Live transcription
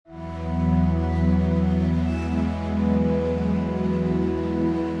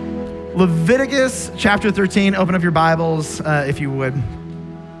Leviticus chapter 13, open up your Bibles if you would.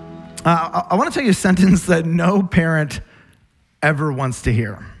 I want to tell you a sentence that no parent ever wants to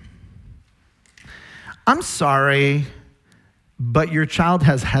hear. I'm sorry, but your child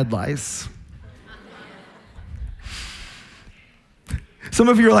has head lice. Some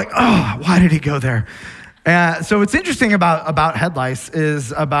of you are like, oh, why did he go there? So what's interesting about head lice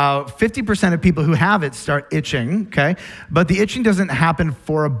is about 50% of people who have it start itching, okay? But the itching doesn't happen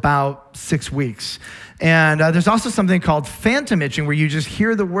for about 6 weeks. And there's also something called phantom itching where you just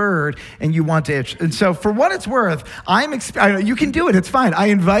hear the word and you want to itch. And so for what it's worth, you can do it, it's fine. I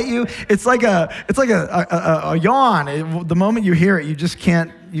invite you. It's like a yawn. The moment you hear it,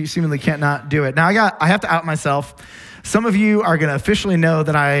 you seemingly can't not do it. Now I have to out myself. Some of you are going to officially know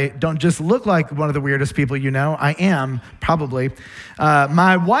that I don't just look like one of the weirdest people you know. I am, probably.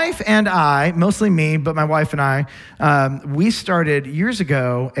 My wife and I, mostly me, but my wife and I, we started years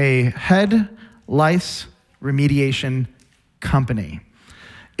ago a head lice remediation company.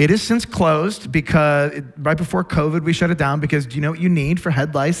 It has since closed because right before COVID, we shut it down because do you know what you need for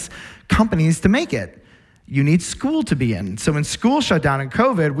head lice companies to make it? You need school to be in. So when school shut down in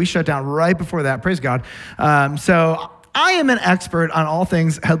COVID, we shut down right before that, praise God. So I am an expert on all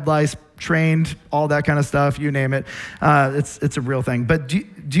things head lice, trained, all that kind of stuff, you name it. It's a real thing. But do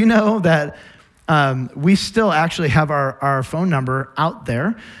you know that we still actually have our phone number out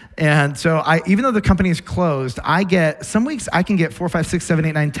there? And so even though the company is closed, some weeks I can get 4, 5, 6, 7,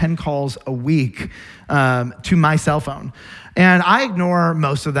 8, 9, 10 calls a week to my cell phone. And I ignore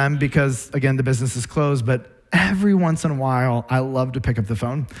most of them because, again, the business is closed, but every once in a while, I love to pick up the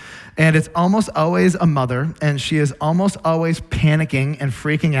phone. And it's almost always a mother, and she is almost always panicking and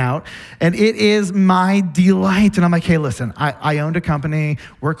freaking out. And it is my delight. And I'm like, hey, listen, I owned a company.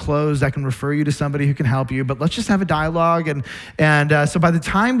 We're closed. I can refer you to somebody who can help you, but let's just have a dialogue. And so by the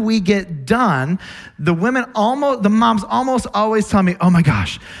time we get done, the moms almost always tell me, oh my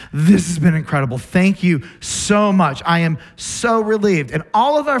gosh, this has been incredible. Thank you so much. I am so relieved. And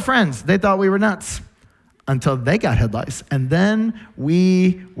all of our friends, they thought we were nuts until they got head lice. And then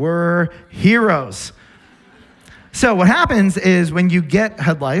we were heroes. So what happens is when you get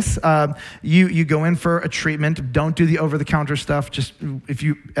head lice, you go in for a treatment. Don't do the over-the-counter stuff. Just if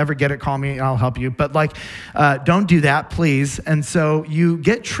you ever get it, call me, I'll help you. But don't do that, please. And so you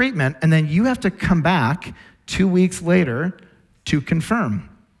get treatment, and then you have to come back 2 weeks later to confirm.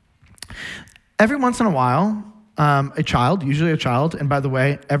 Every once in a while, usually a child, and by the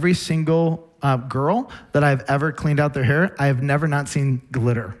way, every single girl that I've ever cleaned out their hair, I have never not seen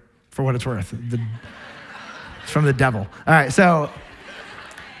glitter, for what it's worth. It's from the devil. All right, so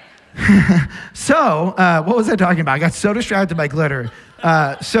what was I talking about? I got so distracted by glitter.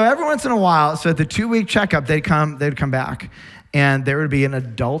 So every once in a while, so at the 2-week checkup, they'd come back, and there would be an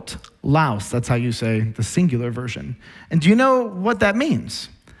adult louse. That's how you say the singular version. And do you know what that means?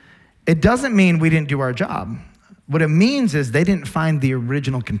 It doesn't mean we didn't do our job. What it means is they didn't find the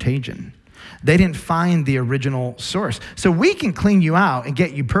original contagion. They didn't find the original source. So we can clean you out and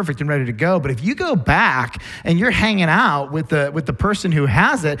get you perfect and ready to go. But if you go back and you're hanging out with the person who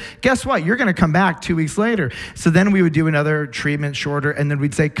has it, guess what? You're going to come back 2 weeks later. So then we would do another treatment shorter, and then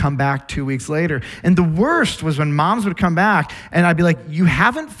we'd say, come back 2 weeks later. And the worst was when moms would come back, and I'd be like, you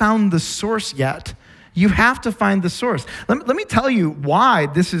haven't found the source yet. You have to find the source. Let me tell you why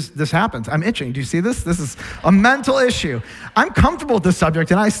this happens. I'm itching. Do you see this? This is a mental issue. I'm comfortable with this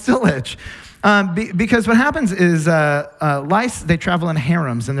subject, and I still itch. Because what happens is lice, they travel in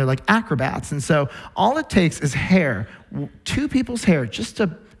harems, and they're like acrobats. And so all it takes is hair, 2 people's hair, just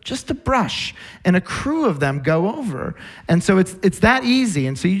to brush, and a crew of them go over. And so it's that easy.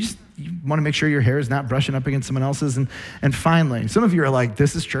 And so you want to make sure your hair is not brushing up against someone else's. And finally, some of you are like,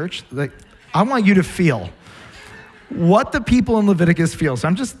 this is church? Like, I want you to feel what the people in Leviticus feel. So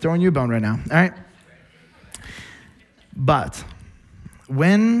I'm just throwing you a bone right now, all right? But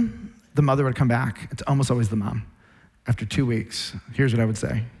when the mother would come back, it's almost always the mom. After 2 weeks, here's what I would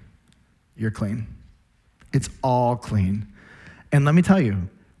say. You're clean. It's all clean. And let me tell you,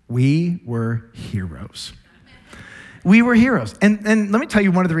 we were heroes. We were heroes. And let me tell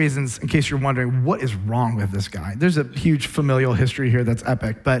you one of the reasons, in case you're wondering, what is wrong with this guy? There's a huge familial history here that's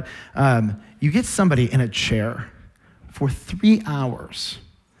epic, but you get somebody in a chair for 3 hours,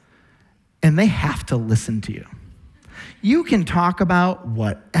 and they have to listen to you. You can talk about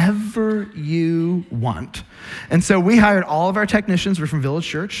whatever you want. And so we hired all of our technicians, we're from Village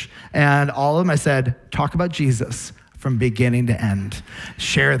Church, and all of them, I said, talk about Jesus from beginning to end.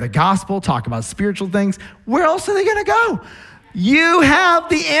 Share the gospel, talk about spiritual things. Where else are they gonna go? You have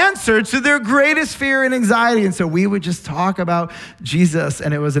the answer to their greatest fear and anxiety. And so we would just talk about Jesus,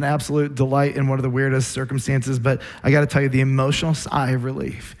 and it was an absolute delight in one of the weirdest circumstances. But I got to tell you, the emotional sigh of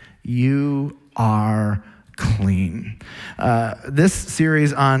relief, you are clean. This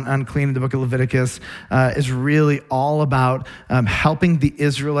series on clean in the book of Leviticus is really all about helping the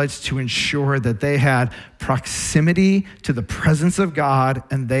Israelites to ensure that they had proximity to the presence of God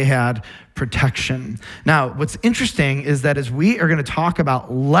and they had protection. Now, what's interesting is that as we are going to talk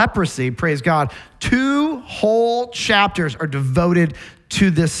about leprosy, praise God, 2 whole chapters are devoted to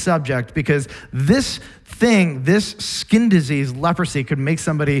this subject because this skin disease, leprosy, could make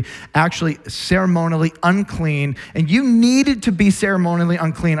somebody actually ceremonially unclean. And you needed to be ceremonially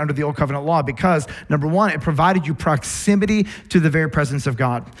unclean under the Old Covenant law because, number one, it provided you proximity to the very presence of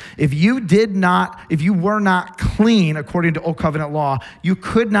God. If you were not clean according to Old Covenant law, you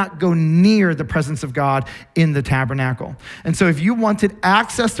could not go near the presence of God in the tabernacle. And so if you wanted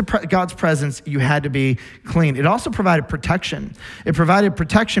access to God's presence, you had to be clean. It also provided protection. It provided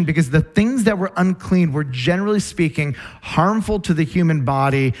protection because the things that were unclean were generally speaking harmful to the human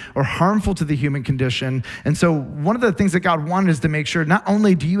body or harmful to the human condition. And so one of the things that God wanted is to make sure not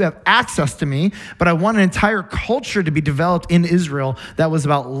only do you have access to me, but I want an entire culture to be developed in Israel that was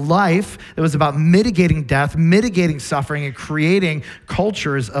about life, that was about mitigating death, mitigating suffering, and creating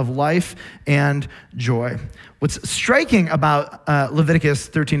cultures of life and joy. What's striking about Leviticus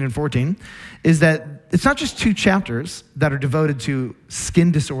 13 and 14 is that it's not just 2 chapters that are devoted to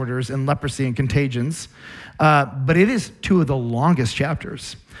skin disorders and leprosy and contagions, but it is 2 of the longest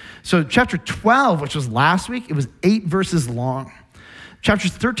chapters. So chapter 12, which was last week, it was 8 verses long.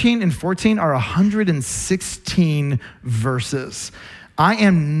 Chapters 13 and 14 are 116 verses. I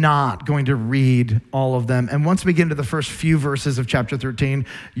am not going to read all of them. And once we get into the first few verses of chapter 13,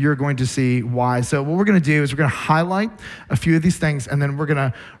 you're going to see why. So what we're going to do is we're going to highlight a few of these things, and then we're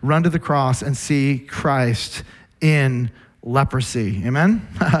going to run to the cross and see Christ in leprosy. Amen?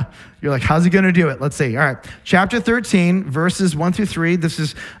 You're like, how's he going to do it? Let's see. All right. Chapter 13, verses 1 through 3. This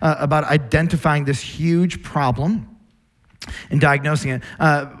is about identifying this huge problem and diagnosing it.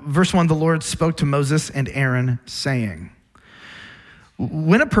 Verse 1, the Lord spoke to Moses and Aaron, saying,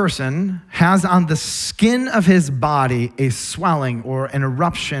 when a person has on the skin of his body a swelling or an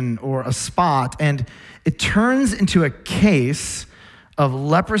eruption or a spot, and it turns into a case of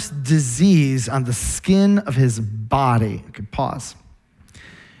leprous disease on the skin of his body. Okay, pause.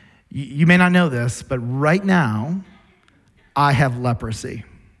 You may not know this, but right now, I have leprosy.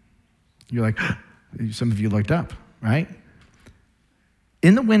 You're like, some of you looked up, right?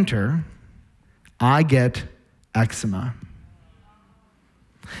 In the winter, I get eczema.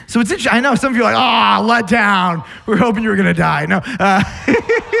 So it's interesting. I know some of you are like, let down. We're hoping you were going to die. No,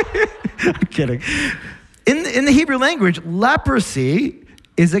 I'm kidding. In the Hebrew language, leprosy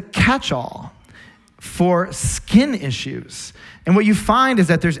is a catch-all for skin issues. And what you find is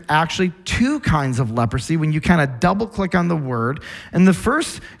that there's actually 2 kinds of leprosy when you kind of double click on the word. And the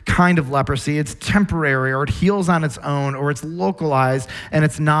first kind of leprosy, it's temporary, or it heals on its own, or it's localized and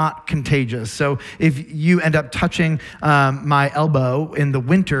it's not contagious. So if you end up touching my elbow in the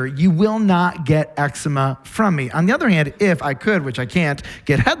winter, you will not get eczema from me. On the other hand, if I could, which I can't,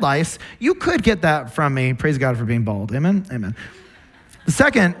 get head lice, you could get that from me. Praise God for being bald. Amen? Amen. The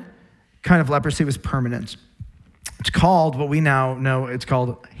second kind of leprosy was permanent. It's called, what we now know, it's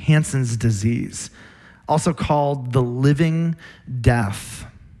called Hansen's disease, also called the living death.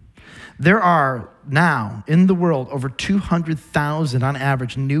 There are now in the world over 200,000 on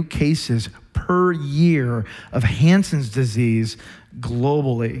average new cases per year of Hansen's disease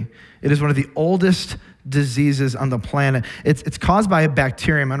globally. It is one of the oldest diseases on the planet. It's caused by a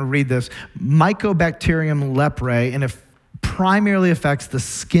bacterium. I'm going to read this. Mycobacterium leprae, and it primarily affects the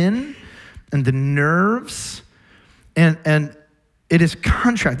skin and the nerves. And it is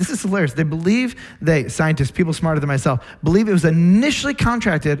contracted. This is hilarious. They believe, scientists, people smarter than myself, believe it was initially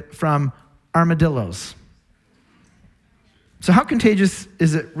contracted from armadillos. So how contagious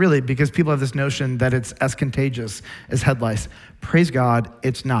is it really? Because people have this notion that it's as contagious as head lice. Praise God,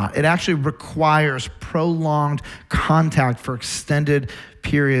 it's not. It actually requires prolonged contact for extended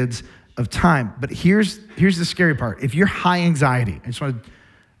periods of time. But here's the scary part. If you're high anxiety,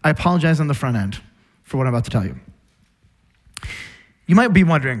 I apologize on the front end for what I'm about to tell you. You might be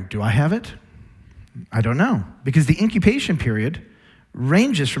wondering, do I have it? I don't know, because the incubation period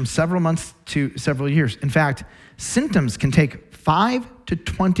ranges from several months to several years. In fact, symptoms can take 5 to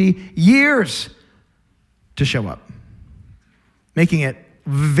 20 years to show up, making it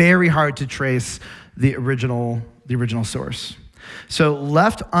very hard to trace the original source. So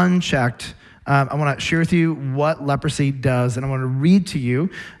left unchecked, I want to share with you what leprosy does, and I want to read to you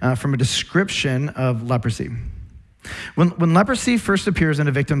from a description of leprosy. When leprosy first appears on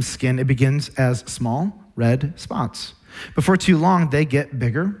a victim's skin, it begins as small red spots. Before too long, they get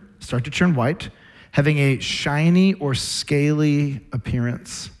bigger, start to turn white, having a shiny or scaly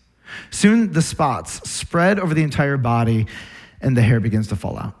appearance. Soon the spots spread over the entire body and the hair begins to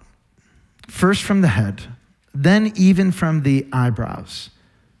fall out. First from the head, then even from the eyebrows.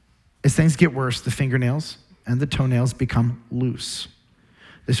 As things get worse, the fingernails and the toenails become loose.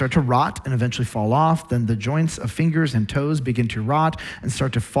 They start to rot and eventually fall off. Then the joints of fingers and toes begin to rot and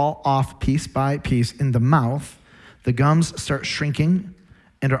start to fall off piece by piece. In the mouth, the gums start shrinking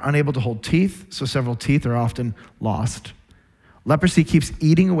and are unable to hold teeth, so several teeth are often lost. Leprosy keeps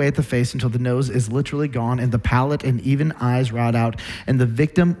eating away at the face until the nose is literally gone and the palate and even eyes rot out, and the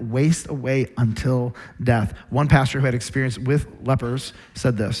victim wastes away until death. One pastor who had experience with lepers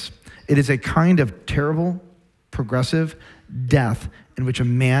said this: "It is a kind of terrible, progressive death in which a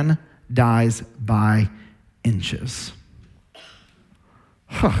man dies by inches."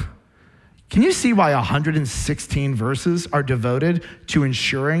 Can you see why 116 verses are devoted to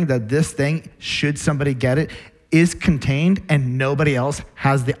ensuring that this thing, should somebody get it, is contained and nobody else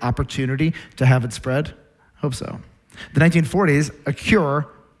has the opportunity to have it spread? Hope so. The 1940s, a cure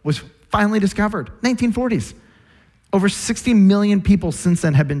was finally discovered. 1940s. Over 60 million people since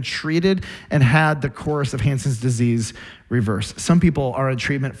then have been treated and had the course of Hansen's disease reversed. Some people are in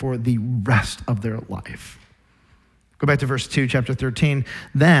treatment for the rest of their life. Go back to verse 2, chapter 13.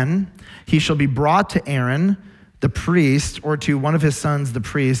 Then he shall be brought to Aaron, the priest, or to one of his sons, the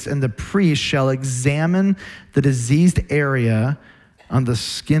priest, and the priest shall examine the diseased area on the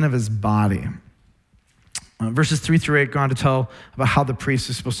skin of his body. Verses 3 through 8 go on to tell about how the priest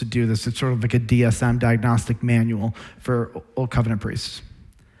is supposed to do this. It's sort of like a DSM, diagnostic manual for Old Covenant priests.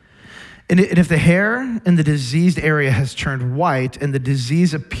 And if the hair in the diseased area has turned white and the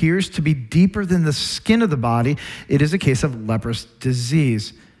disease appears to be deeper than the skin of the body, it is a case of leprous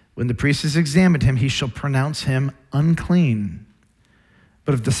disease. When the priest has examined him, he shall pronounce him unclean.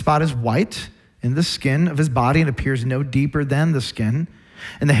 But if the spot is white in the skin of his body and appears no deeper than the skin,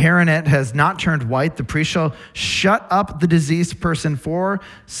 and the hair in it has not turned white, the priest shall shut up the diseased person for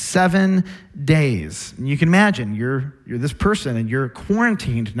 7 days. And you can imagine, you're this person and you're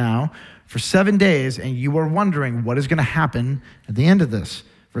quarantined now for 7 days, and you are wondering what is going to happen at the end of this.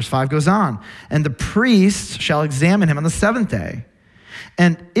 Verse 5 goes on, and the priest shall examine him on the 7th day.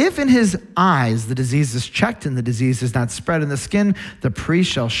 And if in his eyes the disease is checked and the disease is not spread in the skin, the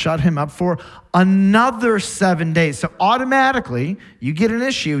priest shall shut him up for another 7 days. So automatically, you get an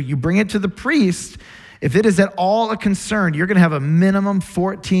issue, you bring it to the priest. If it is at all a concern, you're going to have a minimum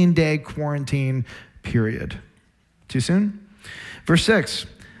 14-day quarantine period. Too soon? Verse 6,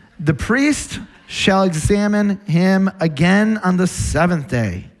 the priest shall examine him again on the 7th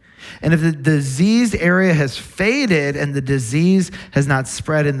day. And if the diseased area has faded and the disease has not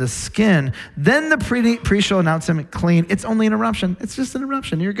spread in the skin, then the priest shall announce him clean. It's only an eruption. It's just an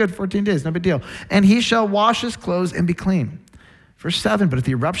eruption. You're good, 14 days, no big deal. And he shall wash his clothes and be clean. Verse 7, but if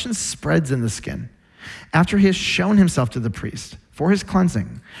the eruption spreads in the skin, after he has shown himself to the priest for his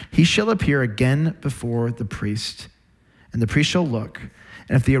cleansing, he shall appear again before the priest. And the priest shall look.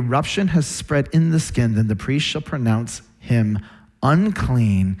 And if the eruption has spread in the skin, then the priest shall pronounce him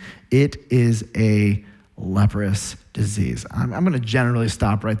unclean. It is a leprous disease. I'm going to generally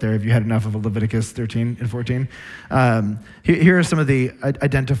stop right there if you had enough of Leviticus 13 and 14. Here are some of the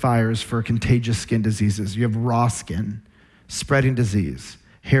identifiers for contagious skin diseases. You have raw skin, spreading disease,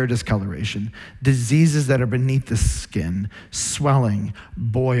 hair discoloration, diseases that are beneath the skin, swelling,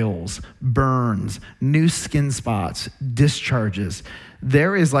 boils, burns, new skin spots, discharges.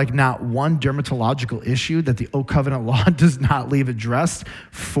 There is like not one dermatological issue that the Old Covenant law does not leave addressed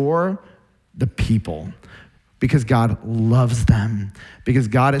for the people, because God loves them, because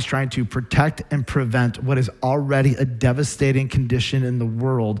God is trying to protect and prevent what is already a devastating condition in the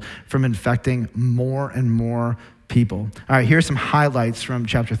world from infecting more and more people. All right, here's some highlights from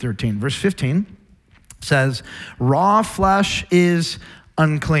chapter 13. Verse 15 says, raw flesh is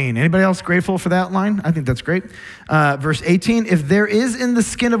unclean. Anybody else grateful for that line? I think that's great. Verse 18, if there is in the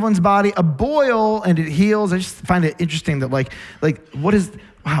skin of one's body a boil and it heals. I just find it interesting that like what is,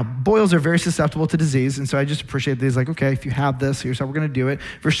 wow, boils are very susceptible to disease. And so I just appreciate these, like, okay, if you have this, here's how we're going to do it.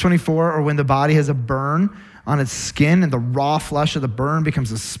 Verse 24, or when the body has a burn on its skin and the raw flesh of the burn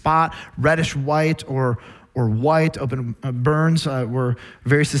becomes a spot, reddish white or white, open burns were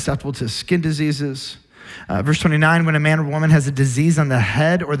very susceptible to skin diseases. Verse 29, when a man or woman has a disease on the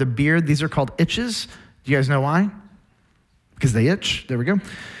head or the beard, these are called itches. Do you guys know why? Because they itch. There we go.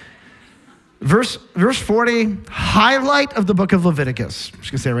 Verse 40, highlight of the book of Leviticus. I'm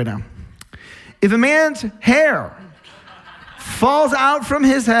just gonna say it right now. If a man's hair falls out from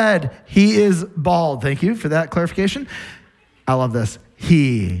his head, he is bald. Thank you for that clarification. I love this.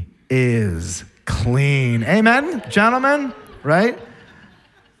 He is clean. Amen, gentlemen, right?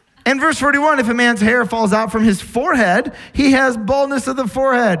 And verse 41, if a man's hair falls out from his forehead, he has baldness of the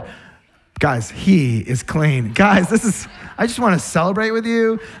forehead. Guys, he is clean. Guys, I just want to celebrate with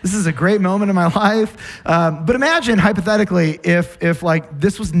you. This is a great moment in my life. But imagine, hypothetically, if like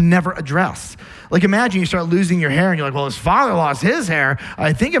this was never addressed. Like imagine you start losing your hair and you're like, well, his father lost his hair.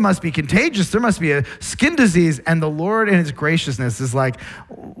 I think it must be contagious. There must be a skin disease. And the Lord in his graciousness is like,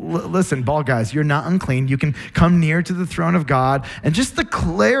 listen, bald guys, you're not unclean. You can come near to the throne of God. And just the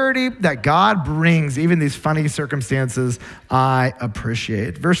clarity that God brings, even these funny circumstances, I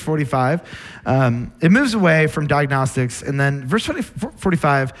appreciate. Verse 45, it moves away from diagnostics. And then verse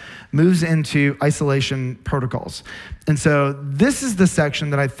 45 moves into isolation protocols. And so this is the section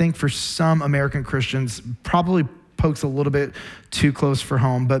that I think for some American Christians probably pokes a little bit too close for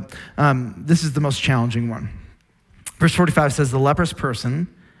home, but this is the most challenging one. Verse 45 says, the leprous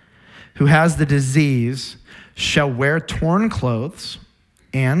person who has the disease shall wear torn clothes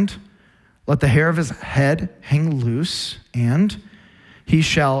and let the hair of his head hang loose, and he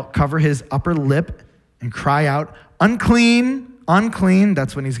shall cover his upper lip and cry out, unclean, unclean.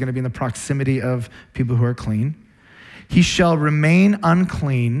 That's when he's going to be in the proximity of people who are clean. He shall remain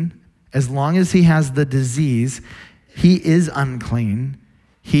unclean as long as he has the disease. He is unclean.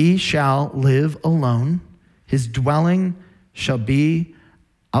 He shall live alone. His dwelling shall be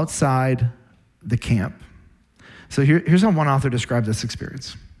outside the camp. So here's how one author described this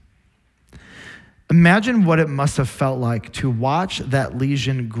experience. Imagine what it must have felt like to watch that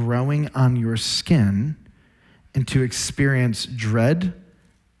lesion growing on your skin and to experience dread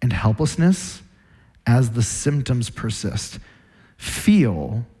and helplessness as the symptoms persist.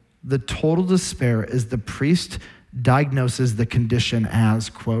 Feel the total despair as the priest diagnoses the condition as,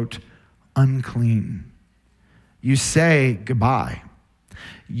 quote, unclean. You say goodbye.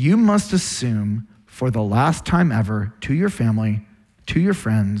 You must assume for the last time ever to your family, to your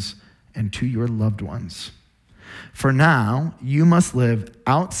friends, and to your loved ones. For now, you must live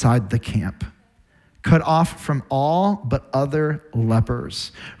outside the camp, cut off from all but other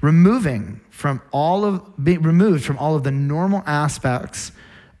lepers, removed from all of the normal aspects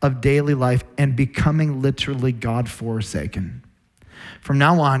of daily life and becoming literally God-forsaken. From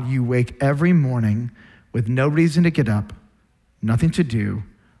now on, you wake every morning with no reason to get up, nothing to do,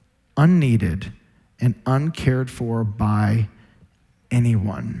 unneeded, and uncared for by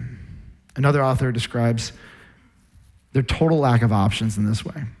anyone. Another author describes their total lack of options in this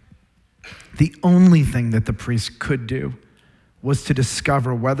way. The only thing that the priest could do was to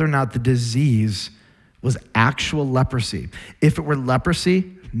discover whether or not the disease was actual leprosy. If it were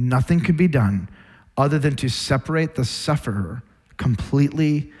leprosy, nothing could be done other than to separate the sufferer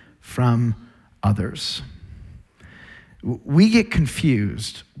completely from others. We get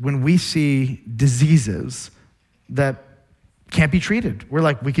confused when we see diseases that can't be treated. We're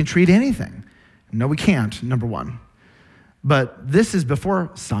like, we can treat anything. No, we can't, number one. But this is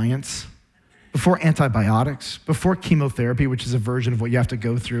before science, before antibiotics, before chemotherapy, which is a version of what you have to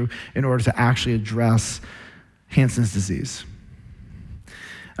go through in order to actually address Hansen's disease.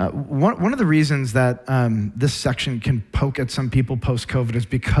 One of the reasons that this section can poke at some people post-COVID is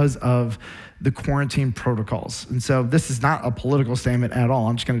because of the quarantine protocols. And so this is not a political statement at all.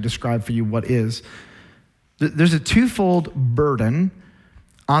 I'm just going to describe for you what is. There's a twofold burden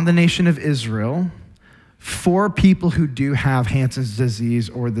on the nation of Israel for people who do have Hansen's disease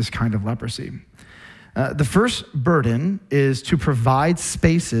or this kind of leprosy. The first burden is to provide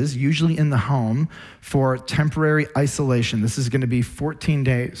spaces, usually in the home, for temporary isolation. This is going to be 14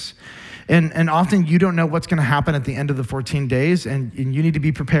 days. And often you don't know what's going to happen at the end of the 14 days, and you need to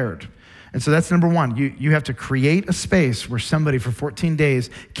be prepared. And so that's number one. You have to create a space where somebody for 14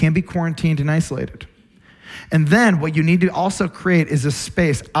 days can be quarantined and isolated. And then what you need to also create is a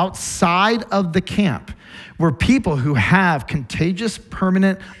space outside of the camp where people who have contagious,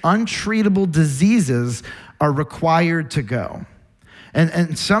 permanent, untreatable diseases are required to go.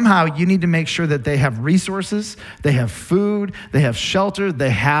 And somehow you need to make sure that they have resources, they have food, they have shelter, they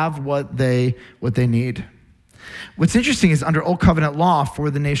have what they need. What's interesting is under Old Covenant law for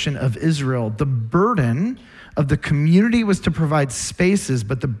the nation of Israel, the burden of the community was to provide spaces,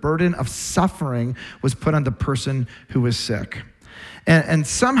 but the burden of suffering was put on the person who was sick. And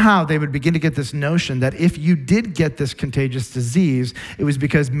somehow they would begin to get this notion that if you did get this contagious disease, it was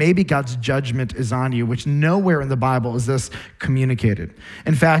because maybe God's judgment is on you, which nowhere in the Bible is this communicated.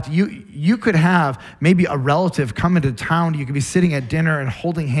 In fact, you could have maybe a relative come into town, you could be sitting at dinner and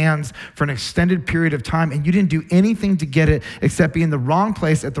holding hands for an extended period of time, and you didn't do anything to get it except be in the wrong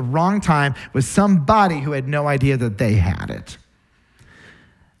place at the wrong time with somebody who had no idea that they had it.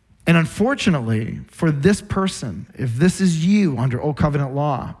 And unfortunately, for this person, if this is you under Old Covenant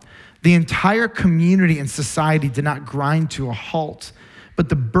law, the entire community and society did not grind to a halt, but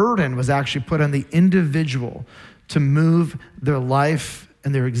the burden was actually put on the individual to move their life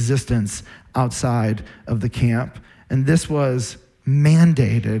and their existence outside of the camp. And this was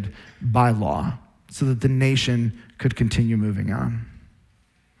mandated by law so that the nation could continue moving on.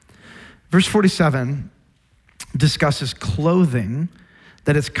 Verse 47 discusses clothing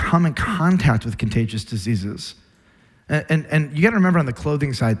that has come in contact with contagious diseases. And you got to remember on the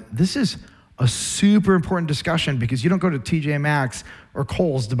clothing side, this is a super important discussion because you don't go to TJ Maxx or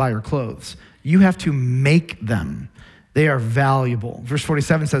Kohl's to buy your clothes. You have to make them. They are valuable. Verse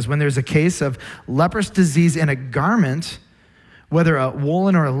 47 says, when there's a case of leprous disease in a garment, whether a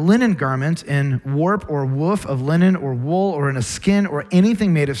woolen or a linen garment, in warp or woof of linen or wool, or in a skin or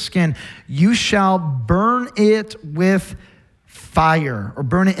anything made of skin, you shall burn it with fire, or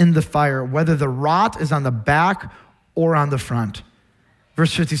burn it in the fire, whether the rot is on the back or on the front.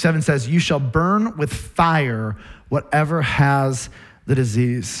 Verse 57 says, you shall burn with fire whatever has the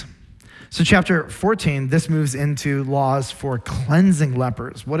disease. So chapter 14, this moves into laws for cleansing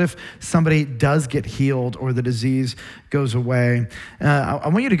lepers. What if somebody does get healed or the disease goes away? I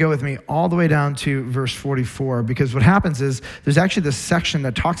want you to go with me all the way down to verse 44, because what happens is there's actually this section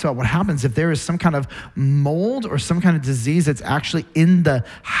that talks about what happens if there is some kind of mold or some kind of disease that's actually in the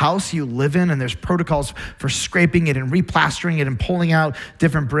house you live in, and there's protocols for scraping it and replastering it and pulling out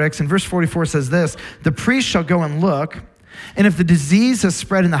different bricks. And verse 44 says this, the priest shall go and look, and if the disease has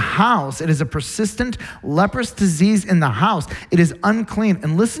spread in the house, it is a persistent leprous disease in the house, it is unclean.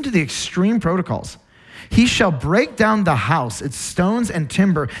 And listen to the extreme protocols. He shall break down the house, its stones and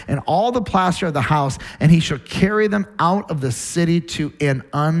timber, and all the plaster of the house, and he shall carry them out of the city to an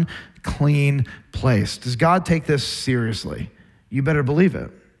unclean place. Does God take this seriously? You better believe it.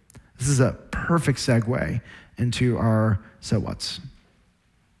 This is a perfect segue into our so what's.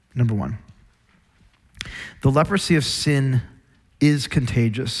 Number one. The leprosy of sin is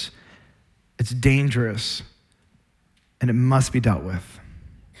contagious, it's dangerous, and it must be dealt with.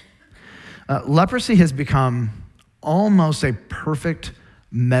 Leprosy has become almost a perfect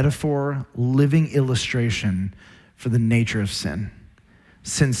metaphor, living illustration for the nature of sin.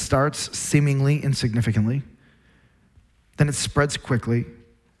 Sin starts seemingly insignificantly, then it spreads quickly,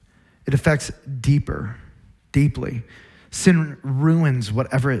 it affects deeply. Sin ruins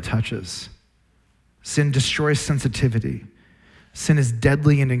whatever it touches. Sin destroys sensitivity. Sin is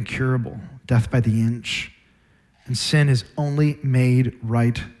deadly and incurable, death by the inch. And sin is only made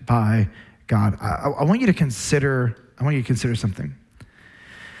right by God. I want you to consider something.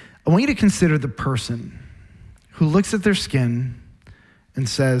 I want you to consider the person who looks at their skin and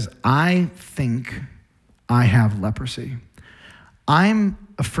says, I think I have leprosy. I'm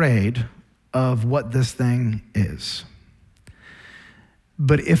afraid of what this thing is.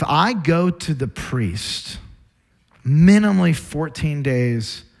 But if I go to the priest, minimally 14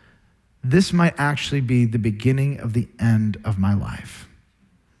 days, this might actually be the beginning of the end of my life.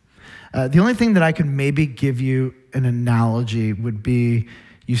 The only thing that I could maybe give you an analogy would be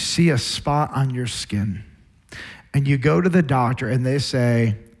you see a spot on your skin and you go to the doctor and they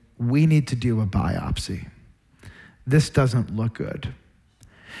say, we need to do a biopsy. This doesn't look good.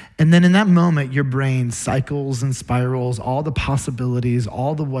 And then in that moment, your brain cycles and spirals, all the possibilities,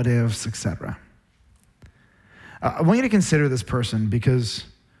 all the what ifs, etc. I want you to consider this person, because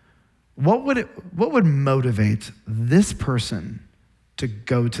what would motivate this person to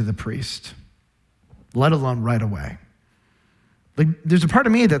go to the priest, let alone right away? Like, there's a part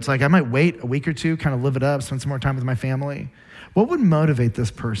of me that's like, I might wait a week or two, kind of live it up, spend some more time with my family. What would motivate this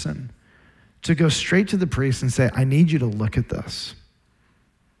person to go straight to the priest and say, I need you to look at this?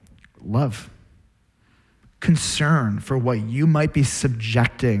 Love, concern for what you might be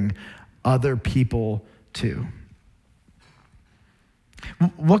subjecting other people to.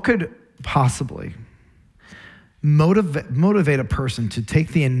 What could possibly motivate a person to take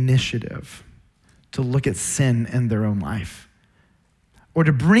the initiative to look at sin in their own life, or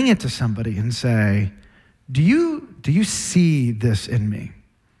to bring it to somebody and say, do you see this in me?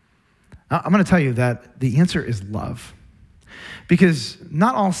 I'm going to tell you that the answer is love.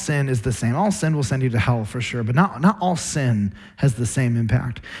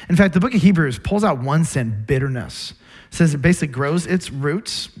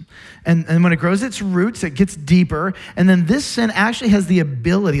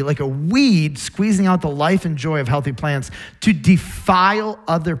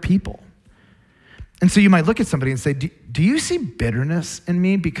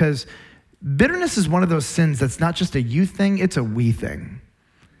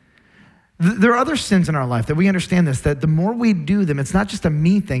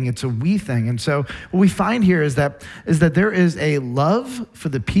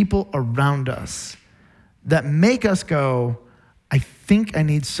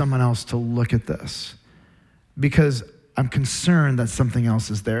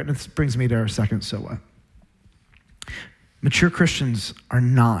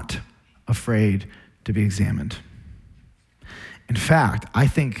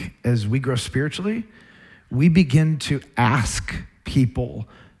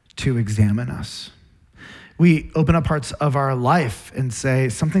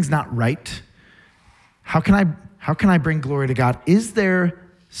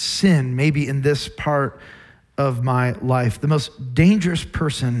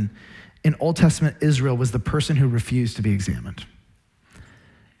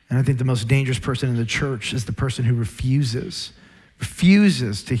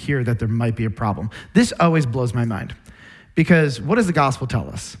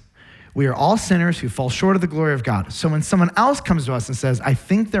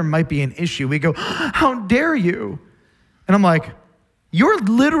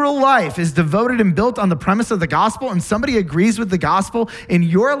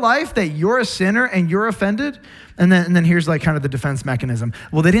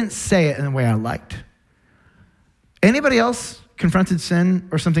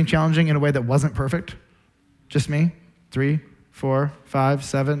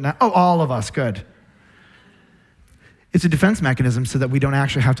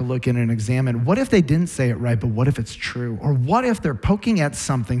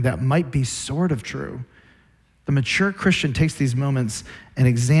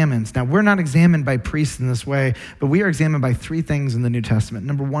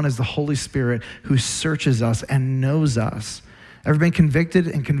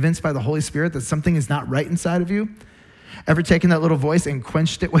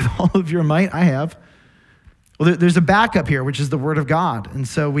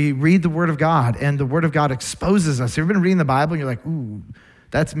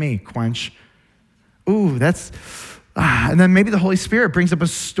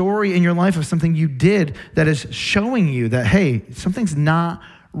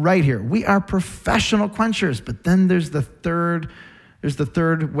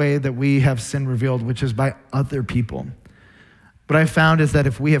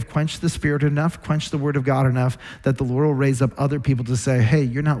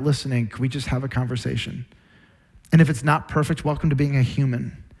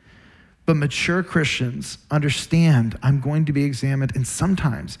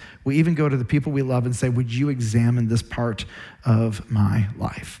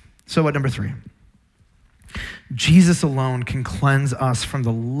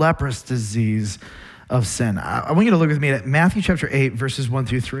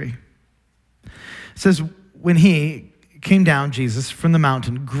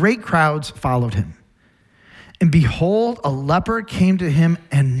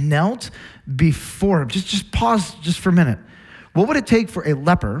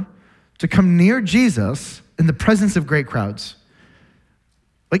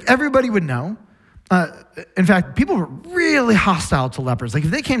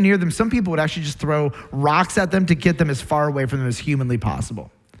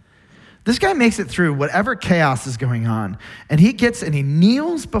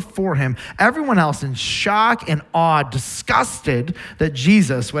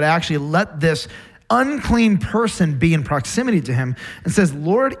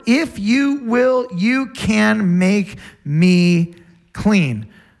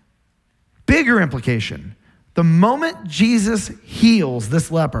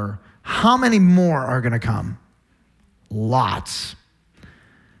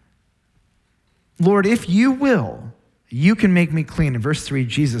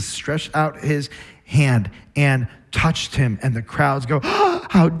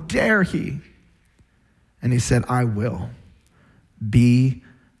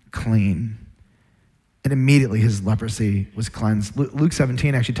 And immediately his leprosy was cleansed. Luke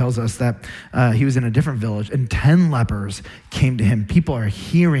 17 actually tells us that he was in a different village and 10 lepers came to him. People are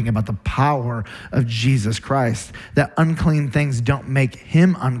hearing about the power of Jesus Christ, that unclean things don't make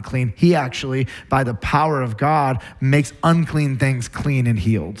him unclean. He actually, by the power of God, makes unclean things clean and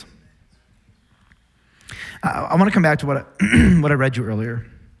healed. I want to come back to what I read you earlier.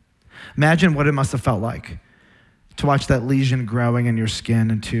 Imagine what it must have felt like to watch that lesion growing in your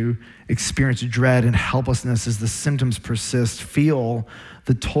skin and to experience dread and helplessness as the symptoms persist, feel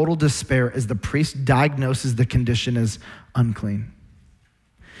the total despair as the priest diagnoses the condition as unclean.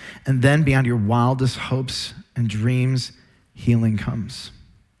 And then beyond your wildest hopes and dreams, healing comes.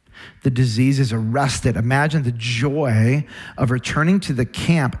 The disease is arrested. Imagine the joy of returning to the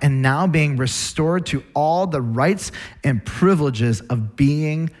camp and now being restored to all the rights and privileges of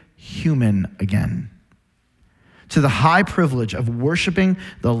being human again. To the high privilege of worshiping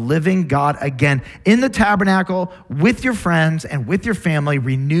the living God again in the tabernacle with your friends and with your family,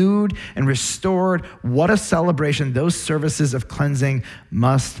 renewed and restored. What a celebration those services of cleansing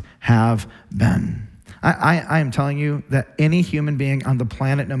must have been. I am telling you that any human being on the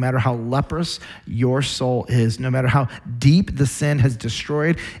planet, no matter how leprous your soul is, no matter how deep the sin has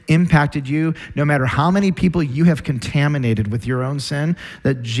destroyed, impacted you, no matter how many people you have contaminated with your own sin,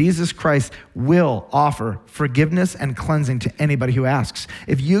 that Jesus Christ will offer forgiveness and cleansing to anybody who asks.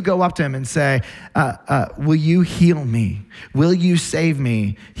 If you go up to him and say, will you heal me? Will you save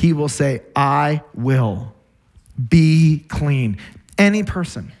me? He will say, I will. Be clean. Any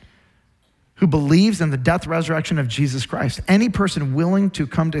person who believes in the death, resurrection of Jesus Christ, any person willing to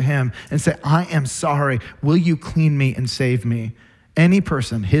come to him and say, I am sorry, will you clean me and save me? Any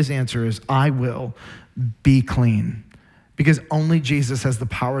person, his answer is, I will be clean. Because only Jesus has the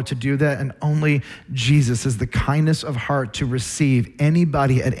power to do that, and only Jesus has the kindness of heart to receive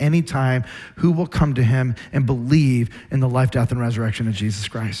anybody at any time who will come to him and believe in the life, death, and resurrection of Jesus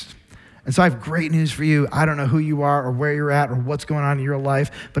Christ. And so I have great news for you. I don't know who you are or where you're at or what's going on in your life,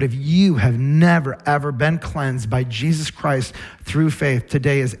 but if you have never, ever been cleansed by Jesus Christ through faith,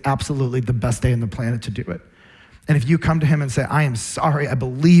 today is absolutely the best day on the planet to do it. And if you come to him and say, I am sorry, I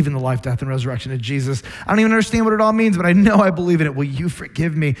believe in the life, death, and resurrection of Jesus. I don't even understand what it all means, but I know I believe in it. Will you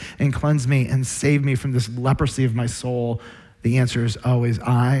forgive me and cleanse me and save me from this leprosy of my soul? The answer is always,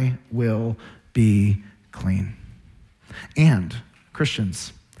 I will be clean. And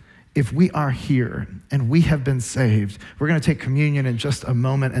Christians, if we are here and we have been saved, we're going to take communion in just a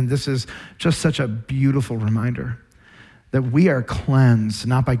moment, and this is just such a beautiful reminder that we are cleansed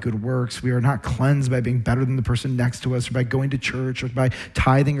not by good works. We are not cleansed by being better than the person next to us or by going to church or by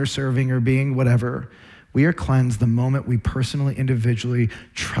tithing or serving or being whatever. We are cleansed the moment we personally, individually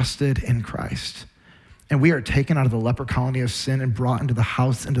trusted in Christ. And we are taken out of the leper colony of sin and brought into the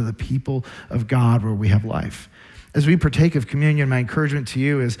house, into the people of God where we have life. As we partake of communion, my encouragement to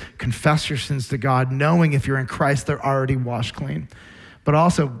you is confess your sins to God, knowing if you're in Christ, they're already washed clean. But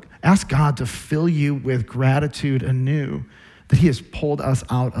also ask God to fill you with gratitude anew that he has pulled us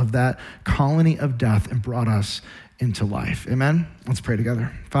out of that colony of death and brought us into life. Amen? Let's pray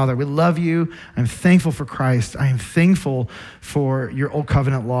together. Father, we love you. I'm thankful for Christ. I am thankful for your old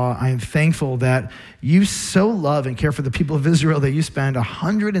covenant law. I am thankful that you so love and care for the people of Israel that you spend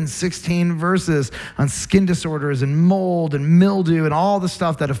 116 verses on skin disorders and mold and mildew and all the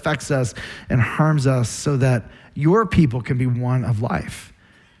stuff that affects us and harms us so that your people can be one of life.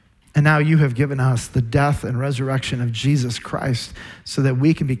 And now you have given us the death and resurrection of Jesus Christ so that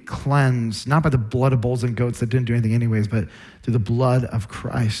we can be cleansed, not by the blood of bulls and goats that didn't do anything anyways, but through the blood of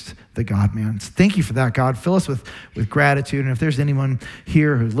Christ, the God-man. Thank you for that, God. Fill us with gratitude. And if there's anyone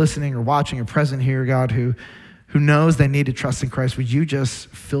here who's listening or watching or present here, God, who knows they need to trust in Christ, would you just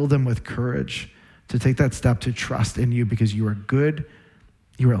fill them with courage to take that step to trust in you because you are good,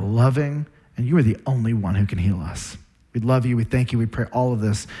 you are loving, and you are the only one who can heal us. We love you. We thank you. We pray all of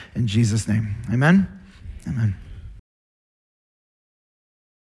this in Jesus' name. Amen. Amen.